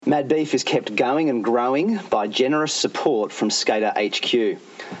Mad Beef is kept going and growing by generous support from Skater HQ.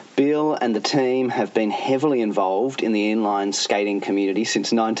 Bill and the team have been heavily involved in the inline skating community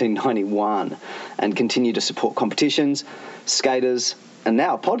since 1991 and continue to support competitions, skaters, and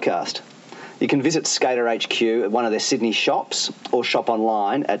now a podcast. You can visit Skater HQ at one of their Sydney shops or shop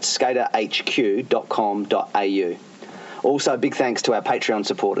online at skaterhq.com.au. Also, big thanks to our Patreon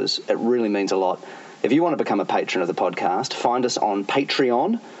supporters. It really means a lot. If you want to become a patron of the podcast, find us on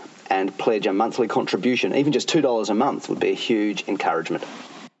Patreon and pledge a monthly contribution. Even just $2 a month would be a huge encouragement.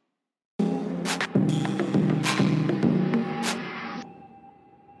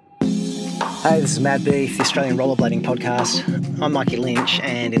 Hey, this is Mad Beef, the Australian Rollerblading Podcast. I'm Mikey Lynch,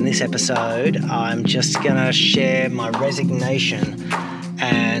 and in this episode, I'm just going to share my resignation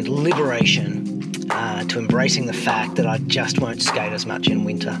and liberation to embracing the fact that I just won't skate as much in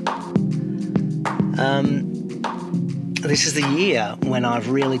winter. This is the year when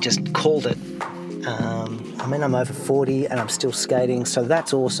I've really just called it. I'm over 40 and I'm still skating, so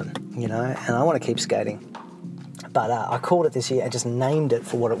that's awesome, you know, and I want to keep skating. But I called it this year and just named it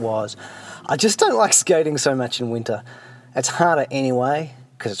for what it was. I just don't like skating so much in winter. It's harder anyway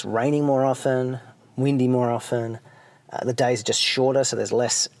because it's raining more often, windy more often. The days are just shorter, so there's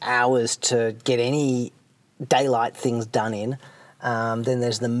less hours to get any daylight things done in. Then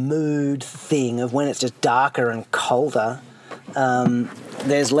there's the mood thing of when it's just darker and colder.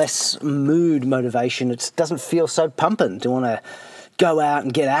 There's less mood motivation. It doesn't feel so pumping to want to go out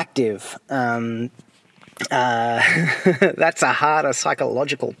and get active. That's a harder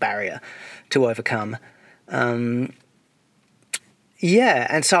psychological barrier to overcome. And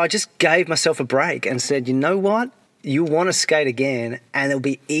so I just gave myself a break and said, you know what? You want to skate again, and it'll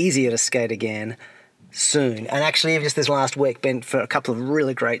be easier to skate again soon. And actually, just this last week, been for a couple of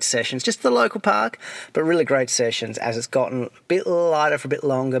really great sessions, just at the local park, but really great sessions as it's gotten a bit lighter for a bit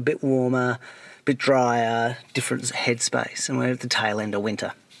longer, a bit warmer, a bit drier, different headspace, and we're at the tail end of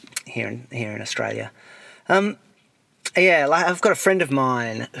winter here in Australia. I've got a friend of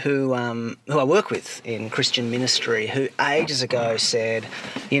mine who I work with in Christian ministry who ages ago said,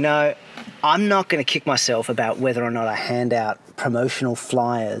 you know, I'm not going to kick myself about whether or not I hand out promotional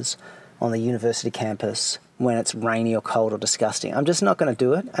flyers on the university campus when it's rainy or cold or disgusting. I'm just not going to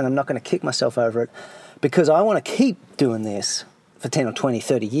do it, and I'm not going to kick myself over it because I want to keep doing this for 10 or 20,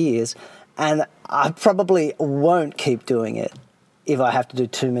 30 years, and I probably won't keep doing it if I have to do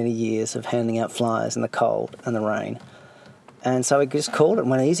too many years of handing out flyers in the cold and the rain. And so he just called it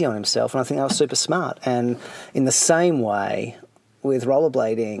and went easy on himself, and I think that was super smart. And in the same way, with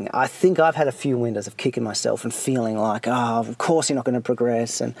rollerblading, I think I've had a few winters of kicking myself and feeling like, of course you're not going to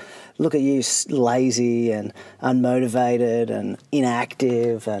progress, and look at you, lazy and unmotivated and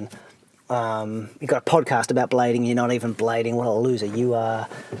inactive, and you've got a podcast about blading, you're not even blading, what a loser you are.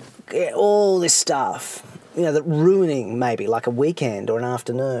 Yeah, all this stuff, you know, that ruining maybe like a weekend or an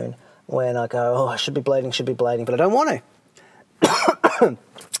afternoon when I go, I should be blading, but I don't want to.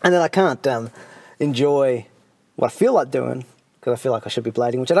 And then I can't enjoy what I feel like doing because I feel like I should be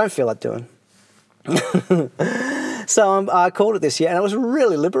blading, which I don't feel like doing. So I called it this year, and it was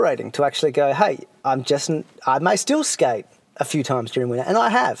really liberating to actually go, hey, I may still skate a few times during winter, and I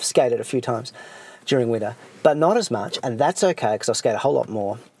have skated a few times during winter, but not as much, and that's okay because I'll skate a whole lot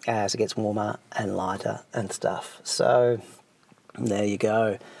more as it gets warmer and lighter and stuff. So there you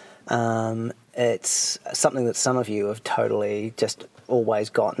go. It's something that some of you have totally just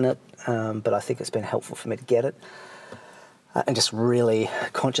always gotten it, but I think it's been helpful for me to get it and just really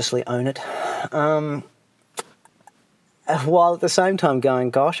consciously own it. While at the same time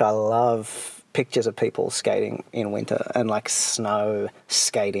going, gosh, I love pictures of people skating in winter and like snow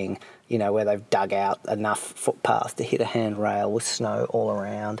skating, you know, where they've dug out enough footpath to hit a handrail with snow all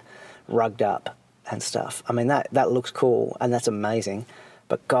around, rugged up and stuff. I mean, that looks cool and that's amazing.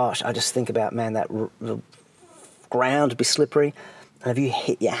 But gosh, I just think about, man, the ground would be slippery. And if you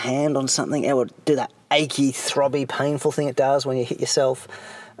hit your hand on something, it would do that achy, throbby, painful thing it does when you hit yourself,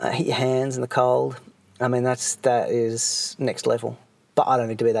 hit your hands in the cold. I mean, that is next level. But I don't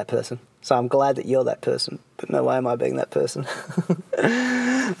need to be that person. So I'm glad that you're that person. But no way am I being that person.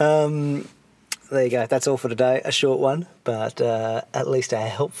 There you go. That's all for today. A short one, but at least a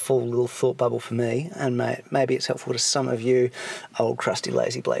helpful little thought bubble for me. And maybe it's helpful to some of you old crusty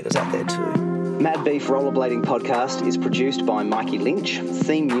lazy bladers out there too. Mad Beef Rollerblading Podcast is produced by Mikey Lynch.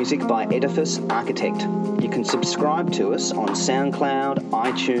 Theme music by Edifice Architect. You can subscribe to us on SoundCloud,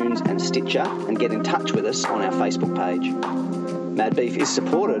 iTunes and Stitcher, and get in touch with us on our Facebook page. Mad Beef is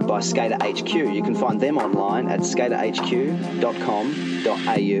supported by Skater HQ. You can find them online at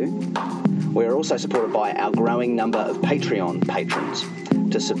skaterhq.com.au. We're also supported by our growing number of Patreon patrons.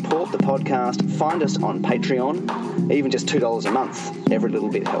 To support the podcast, find us on Patreon. Even just $2 a month. Every little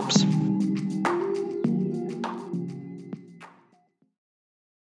bit helps.